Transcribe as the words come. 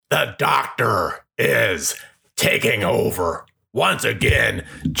The Doctor is taking over. Once again,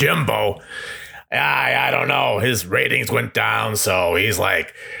 Jimbo, I don't know, his ratings went down, so he's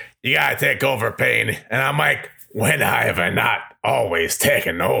like, you gotta take over, Payne. And I'm like, when have I not always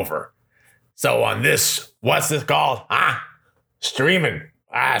taken over? So on this, what's this called? Streaming.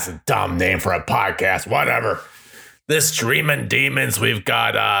 That's a dumb name for a podcast, whatever. This Streaming Demons, we've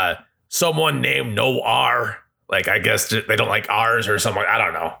got someone named No R. Like, I guess they don't like R's or something. I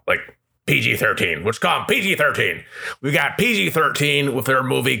don't know. Like PG-13. Let's call them PG-13. We got PG-13 with their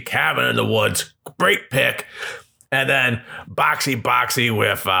movie Cabin in the Woods. Great pick. And then Boxy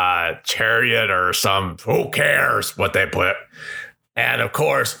with Chariot or some, who cares what they put. And of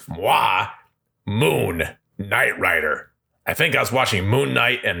course, Moon Knight Rider. I think I was watching Moon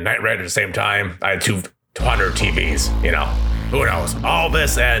Knight and Knight Rider at the same time. I had 200 TVs, who knows? All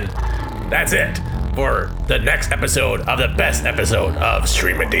this, and that's it for the next episode of the best episode of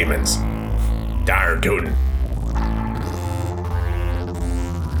Streaming Demons. Darn tootin'.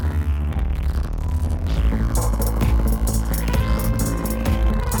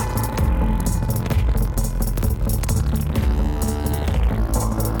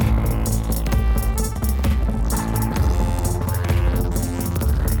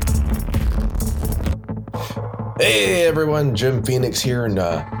 Hey everyone, Jim Phoenix here, and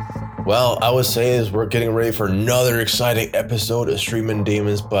I would say is we're getting ready for another exciting episode of Streaming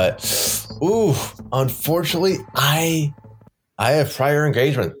Demons, but unfortunately, I have prior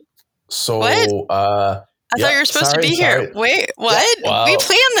engagement. So what? I thought you were supposed to be here. Wait, what? Yeah, well, we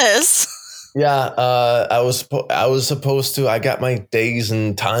planned this. Yeah, I was supposed to. I got my days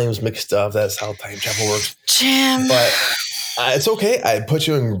and times mixed up. That's how time travel works, Jim. But it's okay. I put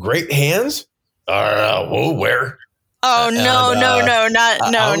you in great hands. Where? Oh,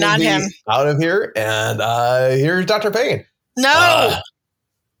 not him. Out of here, and here's Dr. Payne. No.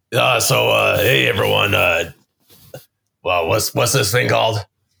 Hey everyone. What's this thing called?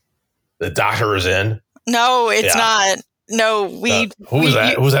 The Doctor is in. No, it's not. No, who's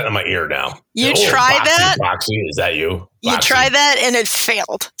that? Who's that in my ear now? You tried that? Boxy, is that you? You tried that and it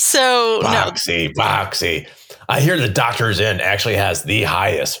failed. So Boxy. I hear the Doctor's In actually has the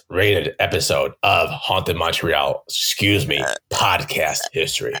highest rated episode of Haunted Montreal, podcast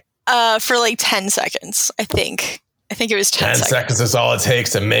history. For like 10 seconds, I think. I think it was 10 seconds. 10 seconds is all it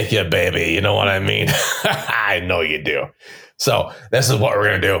takes to make you a baby. You know what I mean? I know you do. So this is what we're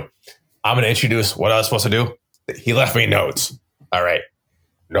going to do. I'm going to introduce what I was supposed to do. He left me notes. All right.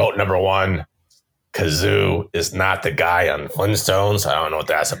 Note number 1, Kazoo is not the guy on Flintstones. I don't know what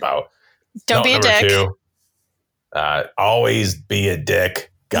that's about. Don't be a dick. 2, always be a dick.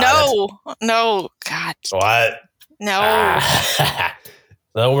 No, God. What? No.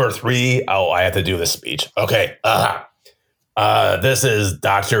 Number 3. I have to do this speech. Okay. This is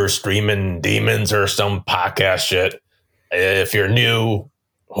Dr. Streaming Demons or some podcast shit. If you're new,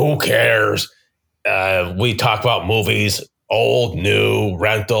 who cares? We talk about movies, old, new,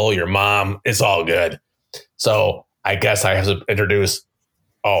 rental, your mom. It's all good. So I guess I have to introduce,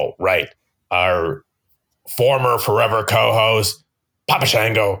 our former forever co-host, Papa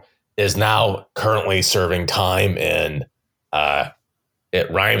Shango, is now currently serving time in,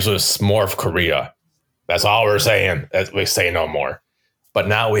 it rhymes with Smurf Korea. That's all we're saying. We say no more. But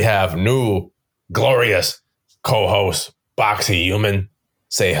now we have new, glorious co-host, Boxy Human.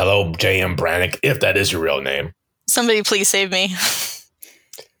 Say hello, J.M. Brannick, if that is your real name. Somebody please save me.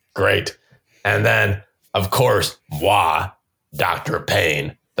 Great. And then, of course, Dr.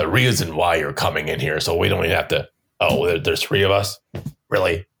 Payne, the reason why you're coming in here. So we don't even have to, there's 3 of us?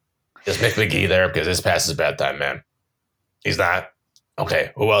 Really? Is Mick McGee there? Because it's past his bedtime, man. He's not?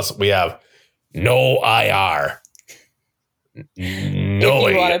 Okay, who else? We have no IR. If you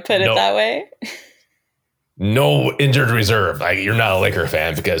want to put it that way. No injured reserve. You're not a Laker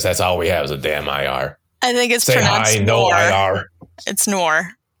fan because that's all we have is a damn IR. I think it's Say pronounced hi, Nor. No IR. It's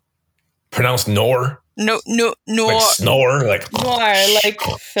Nor. Pronounced Nor? No. Like snore? Like noir, like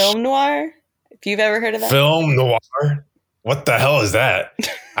film noir? If you've ever heard of that. Film noir? What the hell is that?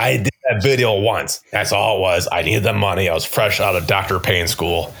 I did that video once. That's all it was. I needed the money. I was fresh out of Dr. Payne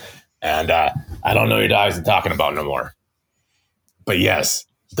school. And I don't know your dogs are talking about no more. But yes,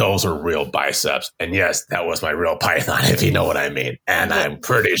 those are real biceps. And yes, that was my real python, if you know what I mean. And I'm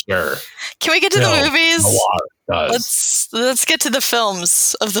pretty sure. Can we get to the movies? Let's get to the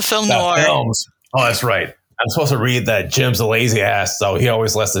films of the film noir. Films. Oh, that's right. I'm supposed to read that Jim's a lazy ass, so he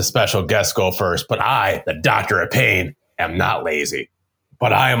always lets the special guest go first. But I, the Doctor of Pain, am not lazy.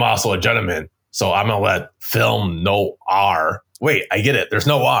 But I am also a gentleman, so I'm going to let film no R. Wait, I get it. There's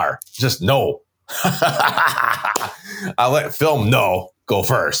no R. Just no. I'll let film no go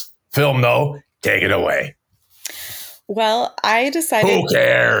first. Film, though, take it away. Well, I decided. Who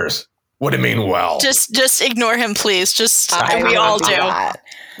cares? What do you mean, well? Just ignore him, please. We all do.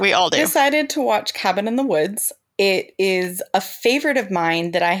 We all do. Decided to watch Cabin in the Woods. It is a favorite of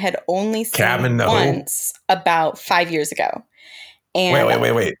mine that I had only seen once about 5 years ago. And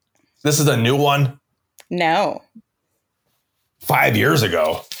Wait. This is a new one? No. 5 years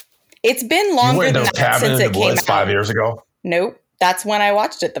ago? It's been longer than that since it came out. 5 years ago? Nope. That's when I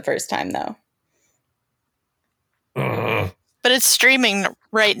watched it the first time, though. But it's streaming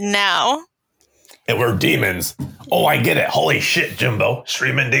right now. And we're demons. Oh, I get it. Holy shit, Jimbo.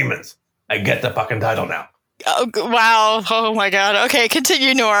 Streaming demons. I get the fucking title now. Oh, wow. Oh, my God. Okay,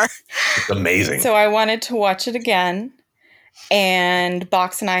 continue, Noor. It's amazing. So I wanted to watch it again. And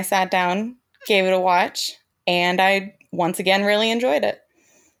Box and I sat down, gave it a watch. And I, once again, really enjoyed it.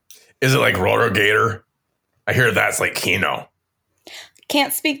 Is it like Rotor Gator? I hear that's like Kino.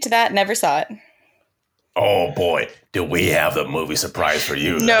 Can't speak to that. Never saw it. Oh, boy. Do we have the movie surprise for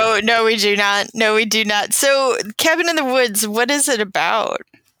you? No, we do not. No, we do not. So, Cabin in the Woods, what is it about?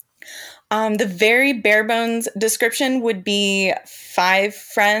 The very bare bones description would be 5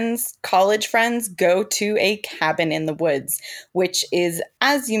 friends, college friends, go to a cabin in the woods, which is,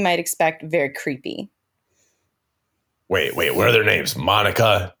 as you might expect, very creepy. Wait, what are their names?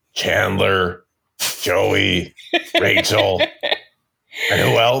 Monica, Chandler, Joey, Rachel, and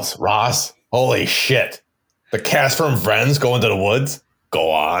who else? Ross? Holy shit. The cast from Friends go into the woods?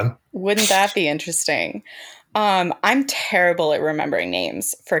 Go on. Wouldn't that be interesting? I'm terrible at remembering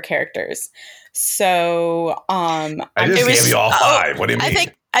names for characters. So, I just gave you all 5. What do you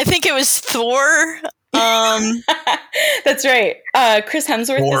mean? I think it was Thor. That's right. Chris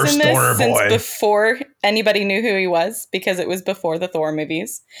Hemsworth is in this since before anybody knew who he was, because it was before the Thor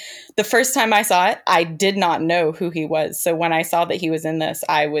movies. The first time I saw it, I did not know who he was. So when I saw that he was in this,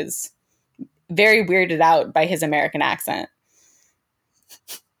 I was very weirded out by his American accent.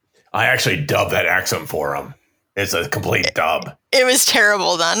 I actually dubbed that accent for him. It's a complete dub. It was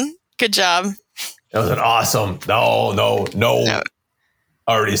terrible then. Good job. It was an awesome. No.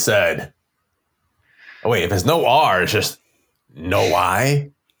 Already said. Oh, wait, if it's no R, it's just no I?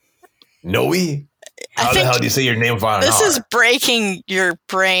 No-y? How the hell do you say your name without an R? This is breaking your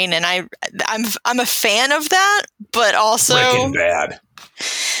brain, and I'm a fan of that, but also Breaking Bad.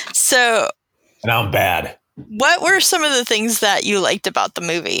 So, and I'm bad. What were some of the things that you liked about the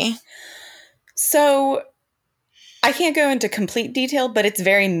movie? So, I can't go into complete detail, but it's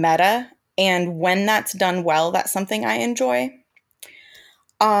very meta, and when that's done well, that's something I enjoy.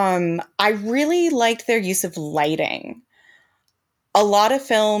 I really liked their use of lighting. A lot of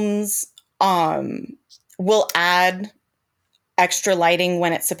films will add extra lighting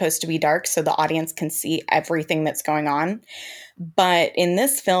when it's supposed to be dark so the audience can see everything that's going on. But in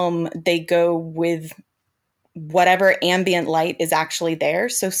this film, they go with whatever ambient light is actually there.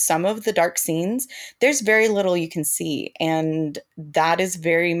 So some of the dark scenes, there's very little you can see. And that is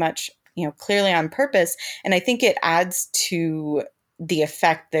very much, clearly on purpose. And I think it adds to the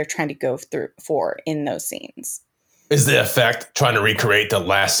effect they're trying to go for in those scenes. Is the effect trying to recreate the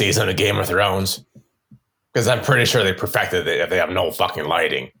last season of Game of Thrones? Because I'm pretty sure they perfected it if they have no fucking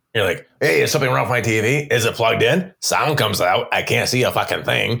lighting. You're like, hey, is something wrong with my TV? Is it plugged in? Sound comes out. I can't see a fucking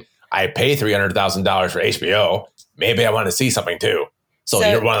thing. I pay $300,000 for HBO. Maybe I want to see something too. So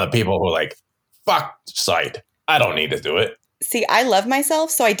you're one of the people who are like, fuck sight. I don't need to do it. See, I love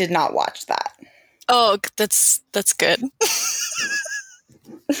myself, so I did not watch that. Oh, that's good.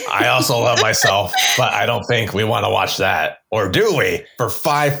 I also love myself, but I don't think we want to watch that. Or do we? For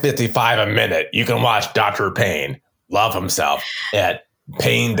 $5.55 a minute, you can watch Dr. Payne love himself at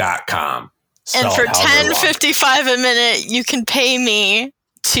Payne.com. And for $10.55 a minute, you can pay me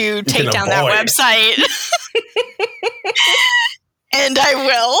to take down that website. And I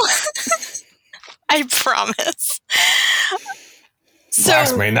will. I promise. So,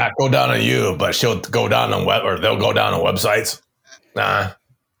 Box may not go down on you, but she'll go down on they'll go down on websites. Nah.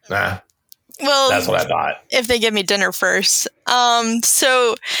 Well, that's what I thought. If they give me dinner first.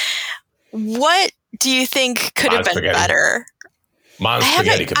 So what do you think could have been better? Mom's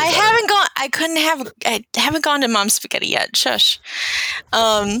Spaghetti could be better. I haven't gone to Mom's Spaghetti yet. Shush.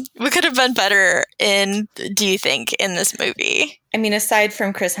 What could have been better do you think, in this movie? I mean, aside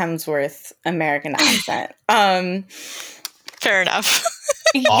from Chris Hemsworth's American accent. Fair enough.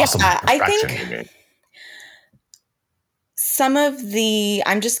 Awesome. Yeah, I think some of the,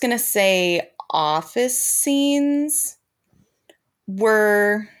 I'm just going to say, office scenes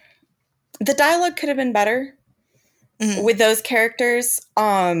the dialogue could have been better with those characters.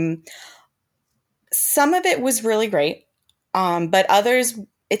 Some of it was really great. But others,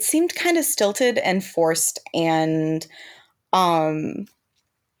 it seemed kind of stilted and forced, and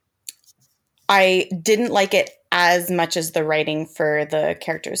I didn't like it as much as the writing for the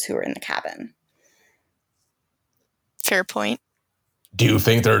characters who were in the cabin. Fair point. Do you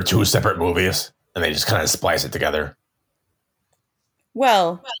think they're two separate movies and they just kind of splice it together?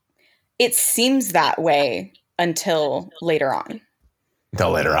 Well, it seems that way until later on.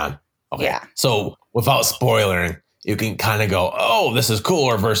 Until later on. Okay. Yeah. So without spoiling, you can kind of go, oh, this is cool,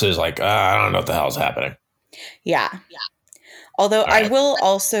 or versus like, I don't know what the hell's happening. Yeah. Although I right. will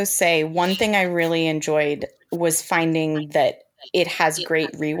also say one thing I really enjoyed was finding that it has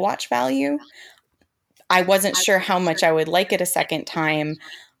great rewatch value. I wasn't sure how much I would like it a second time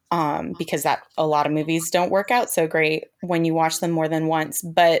because that a lot of movies don't work out so great when you watch them more than once.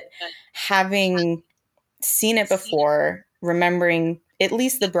 But having seen it before, remembering at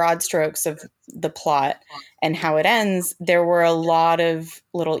least the broad strokes of the plot and how it ends, there were a lot of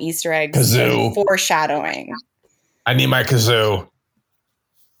little Easter eggs and foreshadowing. I need my kazoo.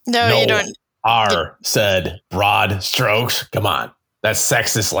 No, you don't. R said broad strokes. Come on. That's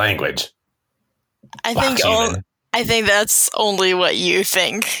sexist language. I think that's only what you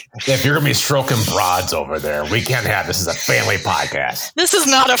think. If you're going to be stroking broads over there, we can't have this. Is a family podcast. This is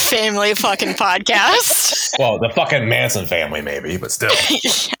not a family fucking podcast. Well, the fucking Manson family, maybe, but still.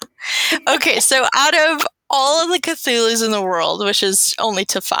 Yeah. Okay, so out of all of the Cthulhus in the world, which is only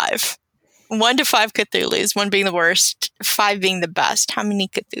to 5, 1 to 5 Cthulhus, 1 being the worst, 5 being the best, how many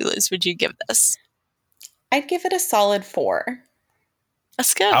Cthulhus would you give this? I'd give it a solid 4.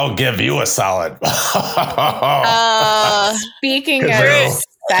 Let's go. I'll give you a solid. Speaking kazoo. of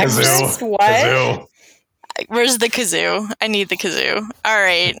sexist, what? Kazoo. Where's the kazoo? I need the kazoo. All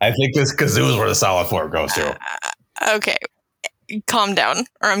right. I think this kazoo is where the solid 4 goes to. Okay. Calm down,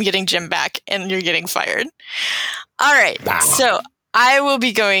 or I'm getting Jim back and you're getting fired. All right. So I will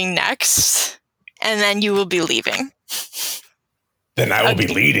be going next, and then you will be leaving. Then I will be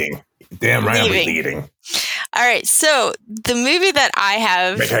leading. Damn right, I'll be leading. All right. So the movie that I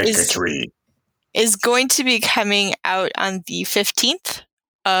have is going to be coming out on the 15th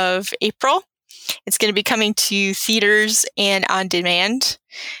of April. It's going to be coming to theaters and on demand.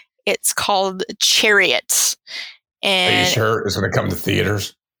 It's called Chariot. And are you sure it's going to come to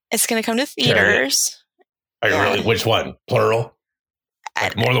theaters? It's going to come to theaters. Are you really? Which one? Plural?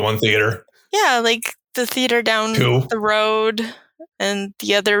 Like more than one theater? Yeah, like the theater down the road and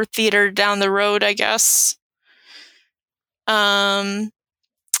the other theater down the road, I guess.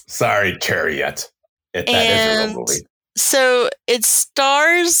 Sorry, Chariot. That is a real movie. So it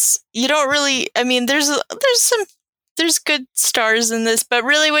stars. You don't really. I mean, there's good stars in this, but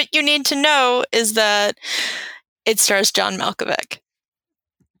really, what you need to know is that it stars John Malkovich.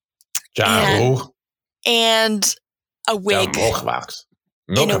 John who? And a wig. John Malkovich.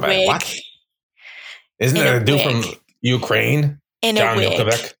 In a wig. What? Isn't it a dude from Ukraine? In John a wig.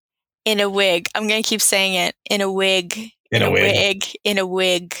 Malkovich? In a wig. I'm going to keep saying it. In a wig. In a wig. In a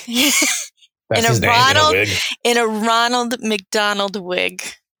wig. That's his name, in a wig? In a Ronald McDonald wig.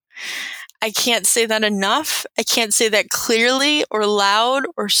 I can't say that enough. I can't say that clearly or loud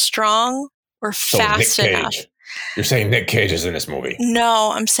or strong or fast enough. You're saying Nick Cage is in this movie?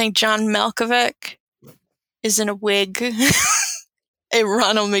 No, I'm saying John Malkovich is in a wig. A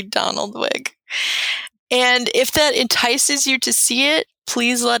Ronald McDonald wig. And if that entices you to see it,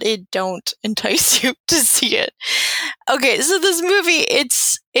 please let it don't entice you to see it. Okay, so this movie,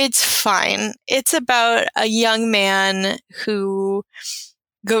 it's fine. It's about a young man who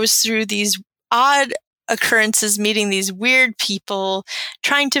goes through these odd occurrences, meeting these weird people,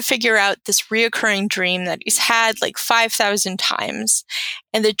 trying to figure out this reoccurring dream that he's had like 5,000 times.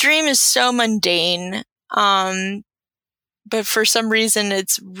 And the dream is so mundane, but for some reason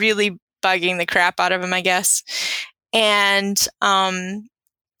it's really bugging the crap out of him, I guess. And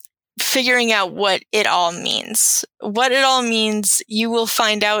figuring out what it all means. What it all means, you will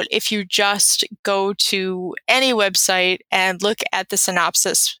find out if you just go to any website and look at the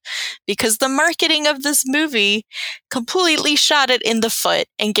synopsis, because the marketing of this movie completely shot it in the foot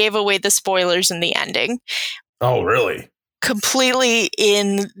and gave away the spoilers in the ending. Oh, really? Completely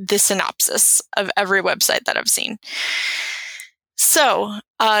in the synopsis of every website that I've seen. So,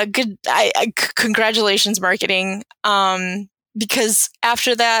 congratulations, marketing. Because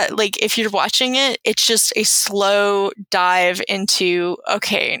after that, like, if you're watching it, it's just a slow dive into,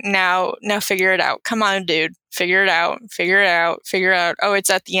 okay, now figure it out. Come on, dude. Figure it out. Oh, it's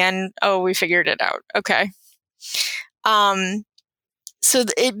at the end. Oh, we figured it out. Okay. So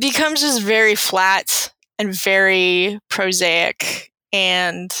it becomes just very flat and very prosaic.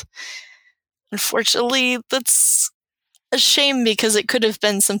 And unfortunately, that's a shame because it could have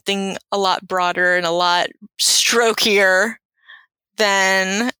been something a lot broader and a lot strokier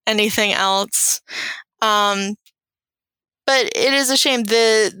than anything else. But it is a shame.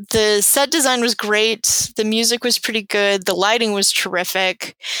 The set design was great. The music was pretty good. The lighting was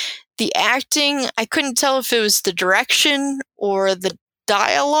terrific. The acting, I couldn't tell if it was the direction or the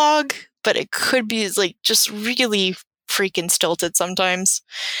dialogue, but it could be like just really freaking stilted sometimes.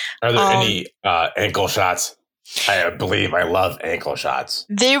 Are there any ankle shots? I believe I love ankle shots.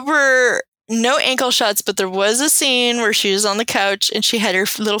 There were no ankle shots, but there was a scene where she was on the couch and she had her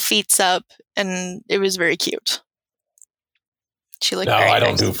little feet up, and it was very cute. She looked. No, very I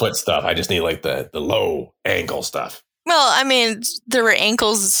don't nice. do foot stuff. I just need like the low ankle stuff. Well, I mean, there were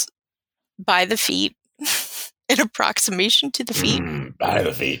ankles by the feet, an approximation to the feet. By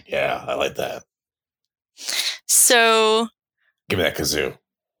the feet. Yeah, I like that. So, Give me that kazoo.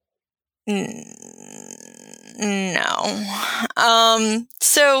 no.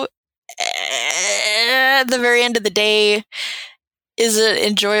 So, at the very end of the day, is it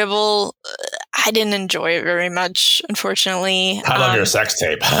enjoyable? I didn't enjoy it very much, unfortunately. I love your sex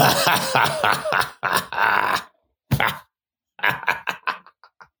tape.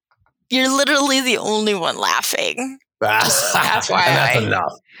 You're literally the only one laughing. Just FYI. And that's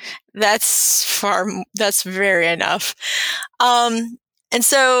enough. That's very enough. And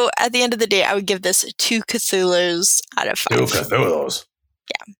so at the end of the day, I would give this 2 Cthulhus out of 5. 2 Cthulhus?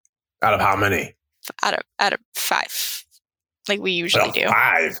 Yeah. Out of how many? Out of 5. Like we usually do.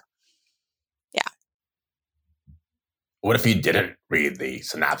 5? Yeah. What if you didn't read the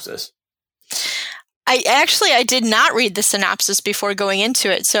synopsis? I did not read the synopsis before going into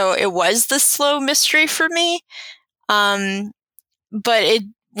it, so it was the slow mystery for me. But it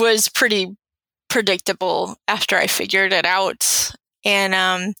was pretty predictable after I figured it out.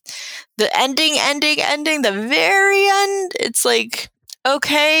 And the ending, the very end, it's like,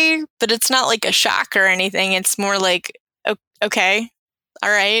 okay, but it's not like a shock or anything. It's more like, okay, all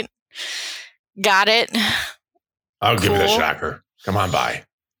right, got it. I'll give it a Cool. shocker. Come on by.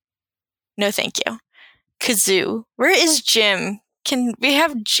 No, thank you. Kazoo, where is Jim? Can we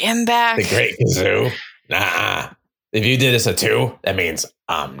have Jim back? The great kazoo? Nah. If you did this a 2, that means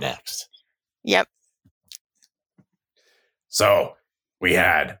I'm next. Yep. So we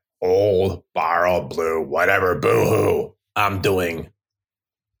had old, borrow, blue, whatever, boo-hoo. I'm doing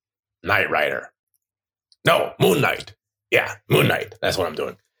Knight Rider. No, Moon Knight. Yeah, Moon Knight. That's what I'm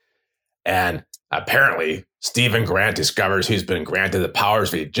doing. And apparently, Stephen Grant discovers he's been granted the powers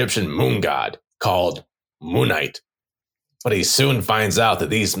of the Egyptian moon god called Moon Knight. But he soon finds out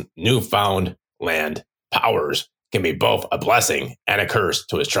that these newfound land powers can be both a blessing and a curse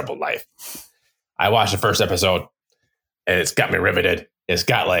to his troubled life. I watched the first episode, and it's got me riveted. It's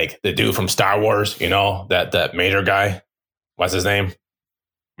got like the dude from Star Wars, you know, that major guy. What's his name?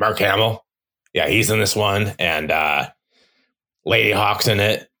 Mark Hamill. Yeah, he's in this one, and Lady Hawk's in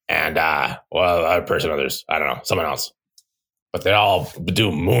it, and other person, others, I don't know, someone else. But they all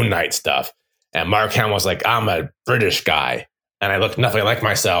do Moon Knight stuff. And Mark Hamill's like, I'm a British guy, and I look nothing like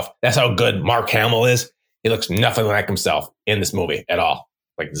myself. That's how good Mark Hamill is. He looks nothing like himself in this movie at all.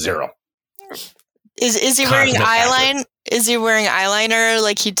 Like 0. Is he wearing Consummate actor. eyeliner? Is he wearing eyeliner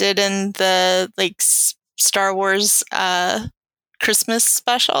like he did in the Star Wars Christmas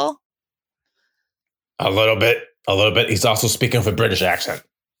special? A little bit. He's also speaking with a British accent.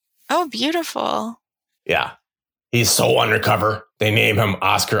 Oh, beautiful. Yeah. He's so undercover. They name him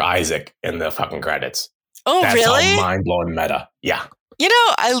Oscar Isaac in the fucking credits. Oh, That's really? how mind-blowing meta. Yeah. You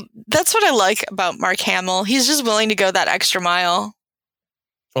know, that's what I like about Mark Hamill. He's just willing to go that extra mile.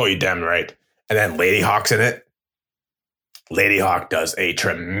 Oh, you damn right. And then Lady Hawk's in it. Lady Hawk does a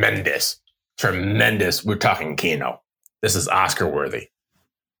tremendous, we're talking Kino. This is Oscar worthy.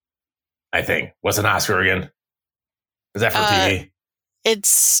 I think. What's an Oscar again? Is that for TV?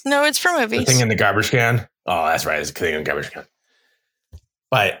 It's for movies. The thing in the garbage can? Oh, that's right. It's a thing in the garbage can.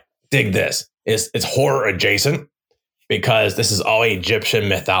 But dig this. It's horror adjacent because this is all Egyptian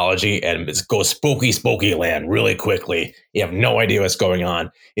mythology and it goes spooky land really quickly. You have no idea what's going on.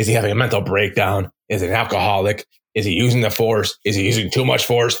 Is he having a mental breakdown? Is he an alcoholic? Is he using the force? Is he using too much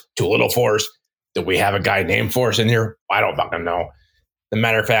force? Too little force? Do we have a guy named Force in here? I don't fucking know. As a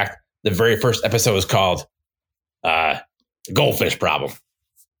matter of fact, the very first episode is called Goldfish Problem,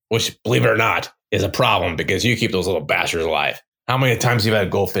 which, believe it or not, is a problem because you keep those little bastards alive. How many times have you had a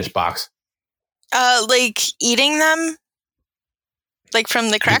goldfish box? Like eating them? Like from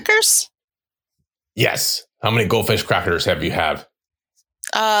the crackers? Yes. How many goldfish crackers have you had?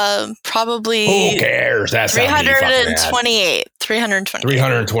 Probably. Who cares? That's 328. 328.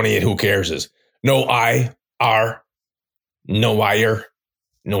 328. Who cares? Is no I, R, Noir.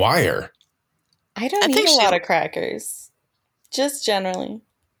 I don't I eat think a she- lot of crackers. Just generally.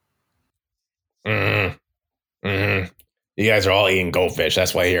 You guys are all eating goldfish.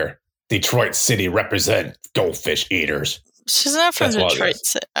 That's why here, Detroit City represent goldfish eaters. She's not from That's what it Detroit. is.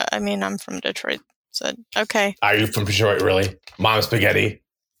 So, I mean, I'm from Detroit. So, okay. Are you from Detroit, really? Mom spaghetti?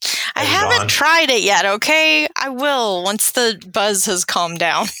 I Are you haven't gone? tried it yet, okay? I will once the buzz has calmed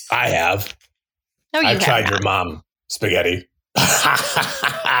down. I have. No, you I've have tried not. your mom spaghetti.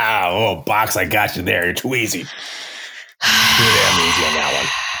 Oh, box, I got you there. You're too easy. Too damn easy on that one.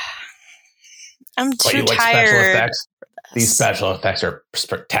 I'm But too you like special tired. effects? These special effects are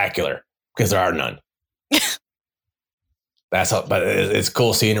spectacular because there are none. That's all, but it's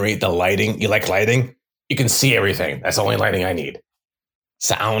cool scenery. The lighting, you like lighting? You can see everything. That's the only lighting I need.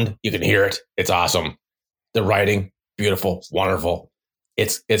 Sound, you can hear it. It's awesome. The writing, beautiful, wonderful.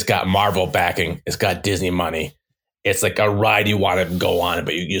 It's got Marvel backing. It's got Disney money. It's like a ride you want to go on,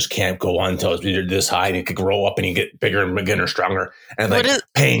 but you just can't go on until you're this high, and you could grow up and you get bigger and bigger and stronger. And like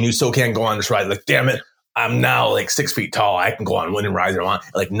pain, you still can't go on this ride. Like, damn it, I'm now like 6 feet tall. I can go on winning rides I want.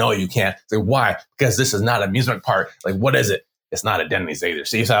 Like, no, you can't. It's like, why? Because this is not an amusement park. Like, what is it? It's not a Denny's either.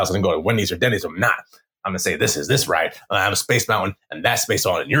 See, if I was going to go to Wendy's or Denny's, I'm not. I'm going to say this is this ride. I'm a Space Mountain, and that's Space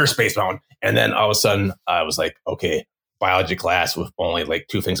Mountain, and you're a Space Mountain. And then all of a sudden, I was like, okay, biology class with only like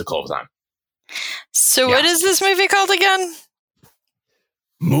 2 things of clothes on. So what is this movie called again?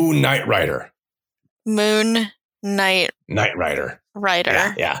 Moon Knight Rider. Moon Knight Knight Rider.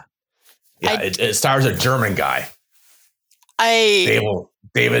 Rider. Yeah. It stars a German guy.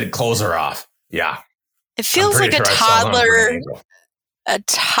 David Kloseroff. Yeah. It feels like sure a I saw him on Burning toddler. Angel. A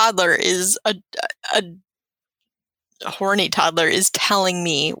toddler is a horny toddler is telling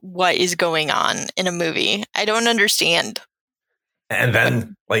me what is going on in a movie. I don't understand. And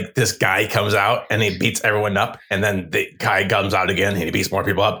then like this guy comes out and he beats everyone up, and then the guy comes out again and he beats more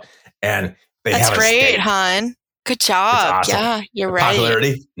people up, and they That's have a great, stake. hon. Good job. It's awesome. Yeah, you're The right.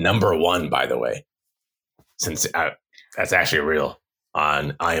 Popularity #1, by the way. Since that's actually real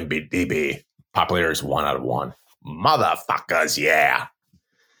on IMDb. Popularity is 1 out of 1. Motherfuckers, yeah.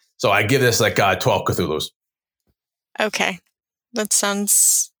 So I give this like 12 Cthulhu's. Okay. That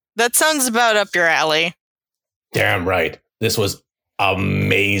sounds about up your alley. Damn right. This was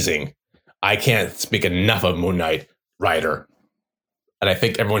amazing. I can't speak enough of Moon Knight Rider. And I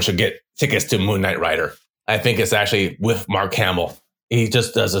think everyone should get tickets to Moon Knight Rider. I think it's actually with Mark Hamill. He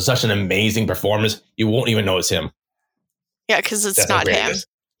just does such an amazing performance. You won't even know it's him. Yeah, because it's That's how not great it him. is.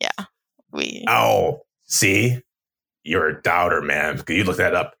 Yeah. Oh, see? You're a doubter, man. You look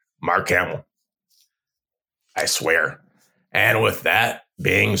that up. Mark Hamill. I swear. And with that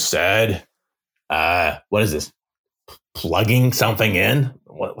being said, what is this? Plugging something in?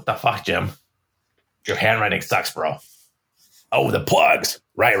 What the fuck, Jim? Your handwriting sucks, bro. Oh, the plugs.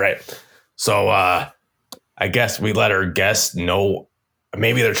 Right. So I guess we let our guests know.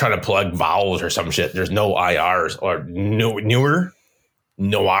 Maybe they're trying to plug vowels or some shit. There's no IRs or Noir.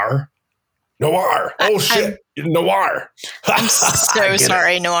 Oh shit, Noir. I'm so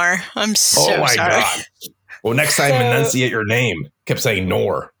sorry, Noir. I'm so Oh my sorry. god. Well, next time enunciate your name. Kept saying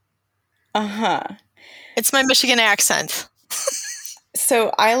Nor. Uh-huh. It's my Michigan accent.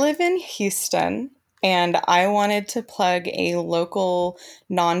 So I live in Houston, and I wanted to plug a local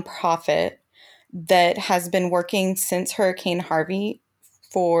nonprofit that has been working since Hurricane Harvey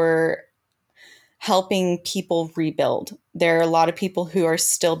for helping people rebuild. There are a lot of people who are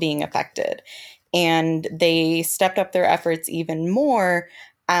still being affected, and they stepped up their efforts even more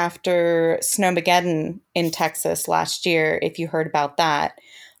after Snowmageddon in Texas last year, if you heard about that.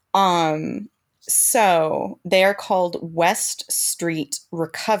 So they are called West Street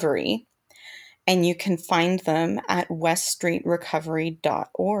Recovery, and you can find them at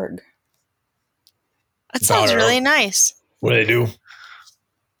weststreetrecovery.org. That sounds Daughter. really nice. What do they do?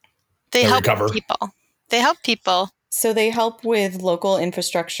 They They help recover. people. They help people. So they help with local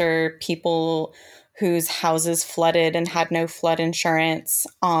infrastructure, people whose houses flooded and had no flood insurance,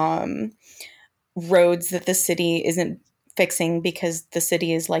 roads that the city isn't fixing because the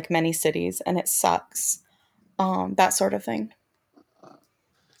city is like many cities and it sucks, that sort of thing.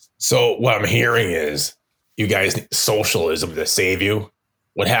 So what I'm hearing is you guys need socialism to save you.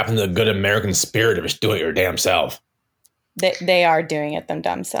 What happened to the good American spirit of just do it your damn self? They are doing it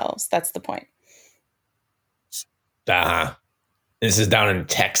themselves. That's the point. This is down in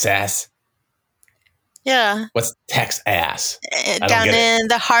Texas. Yeah. What's Texas? don't Down get it. in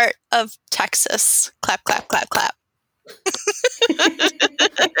the heart of Texas. Clap, clap, clap, clap.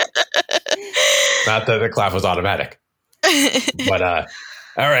 Not that the clap was automatic. But all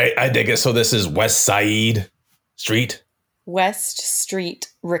right, I dig it. So this is West Side Street.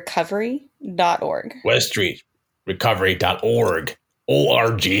 weststreetrecovery.org. weststreetrecovery.org.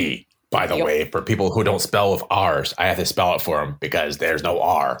 O-R-G, by the Yep. way, for people who don't spell with R's. I have to spell it for them because there's no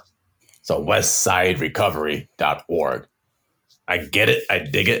R. So westsiderecovery.org. I get it. I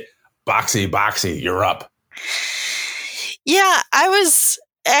dig it. Boxy, you're up. Yeah, I was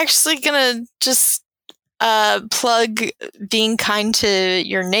actually gonna just plug being kind to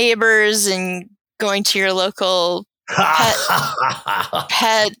your neighbors and going to your local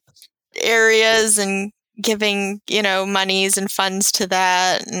pet areas and giving, monies and funds to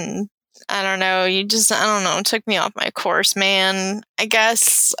that. And I don't know, it took me off my course, man. I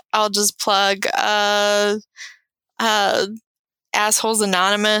guess I'll just plug Assholes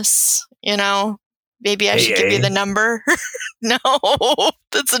Anonymous, Maybe I should give you the number. No,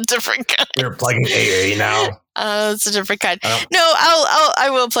 that's a different kind. You're plugging AA now. It's a different kind. No, I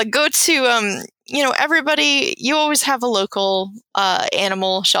will plug. Go to everybody. You always have a local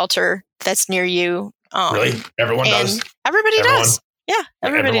animal shelter that's near you. Really? Everyone does. Everybody does. Yeah,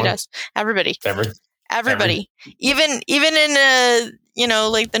 everybody Everyone? does. Everybody. Everybody. Even in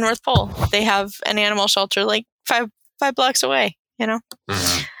like the North Pole, they have an animal shelter like five blocks away. Mhm.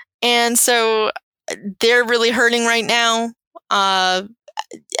 And so they're really hurting right now. I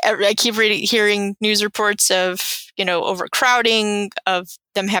keep hearing news reports of, overcrowding, of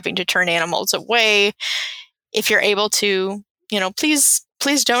them having to turn animals away. If you're able to, please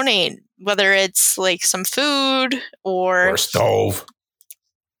donate, whether it's like some food or Or stove.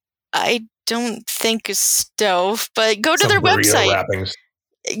 I don't think a stove, but go to Some their burrito website. wrappings.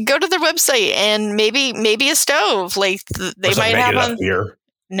 Go to their website and maybe a stove. Like they Or some might have Megadeth on. beer.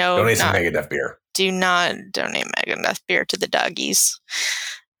 No, Donate some not. Megadeth beer. Do not donate Megadeth beer to the doggies.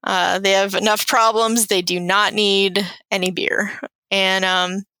 They have enough problems. They do not need any beer.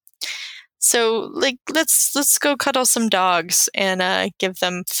 And so like let's go cuddle some dogs and give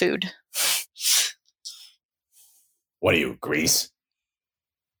them food. What are you, Grease?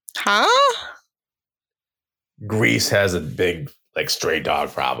 Huh? Grease has a big, stray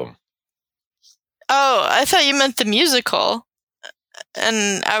dog problem. Oh, I thought you meant the musical.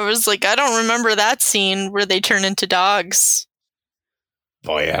 And I was like, I don't remember that scene where they turn into dogs.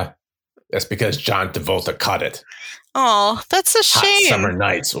 Oh, yeah? That's because John Travolta cut it. Oh, that's a Hot shame. Summer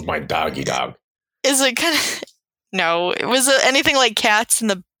Nights with my doggy dog. Is it kind of... No, was it anything like Cats in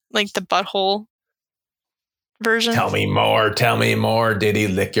the butthole version? Tell me more. Did he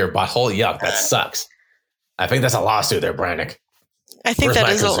lick your butthole? Yuck, that sucks. I think that's a lawsuit there, Brannick. I think Where's that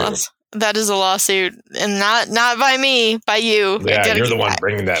my is a consumer? lawsuit. That is a lawsuit, and not by me, by you. Yeah, you're the one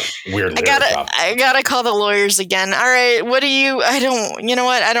bringing that weird lyric up. I gotta call the lawyers again. All right, what do you? You know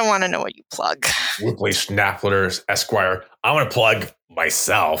what? I don't want to know what you plug. Whipley Schnappler, Esquire. I want to plug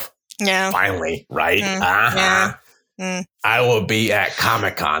myself. Yeah. Finally, right? Yeah. I will be at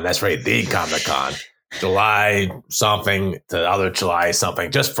Comic-Con. That's right, the Comic-Con. July something to the other July something.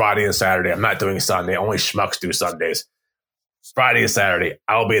 Just Friday and Saturday. I'm not doing Sunday. Only schmucks do Sundays. Friday and Saturday,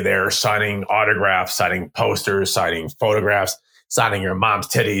 I'll be there signing autographs, signing posters, signing photographs, signing your mom's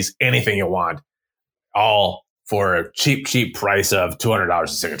titties, anything you want. All for a cheap price of $200 a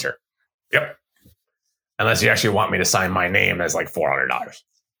signature. Yep. Unless you actually want me to sign my name as like $400.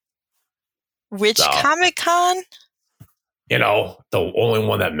 Which Comic-Con? The only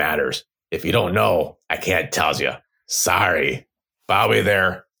one that matters. If you don't know, I can't tell you. Sorry. But I'll be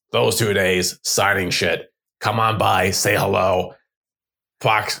there those 2 days signing shit. Come on by, say hello.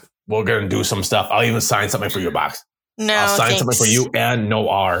 Fox, we're going to do some stuff. I'll even sign something for you, Box. No, I'll sign thanks. something for you and no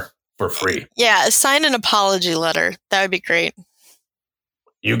R for free. Yeah, sign an apology letter. That would be great.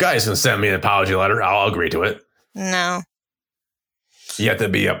 You guys can send me an apology letter. I'll agree to it. No. You have to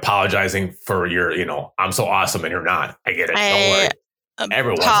be apologizing for your, I'm so awesome and you're not. I get it. Don't worry.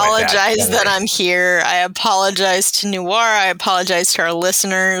 Everyone's apologize like that. that I'm here. I apologize to Noir. I apologize to our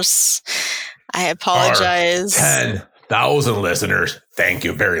listeners. I apologize. 10,000 listeners. Thank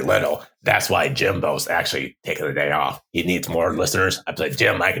you very little. That's why Jimbo's actually taking the day off. He needs more listeners. I'm like,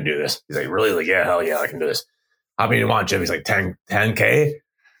 Jim, I can do this. He's like, really? Like, yeah, hell yeah, I can do this. How many do you want, Jim? He's like, 10K?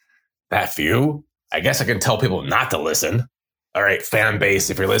 That few? I guess I can tell people not to listen. All right, fan base,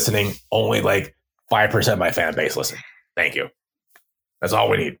 if you're listening, only like 5% of my fan base listen. Thank you. That's all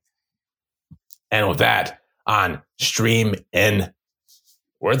we need. And with that, on Stream In,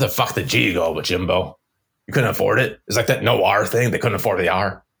 where the fuck did G go with Jimbo? You couldn't afford it? It's like that no R thing. They couldn't afford the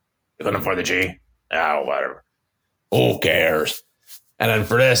R. They couldn't afford the G. Oh, whatever. Who cares? And then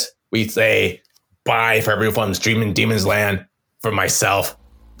for this, we say bye for everyone streaming Demon's Land. For myself,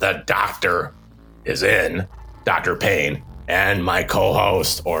 the doctor is in, Dr. Payne, and my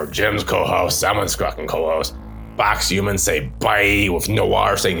co-host, or Jim's co-host, someone's fucking co-host, box humans say bye, with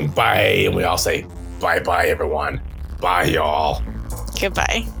Noir saying bye, and we all say bye-bye, everyone. Bye, y'all.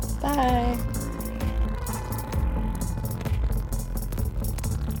 Goodbye. Bye.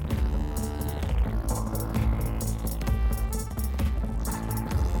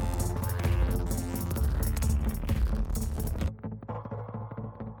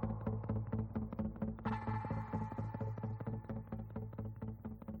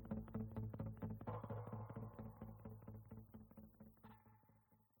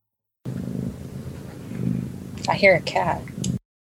 I hear a cat.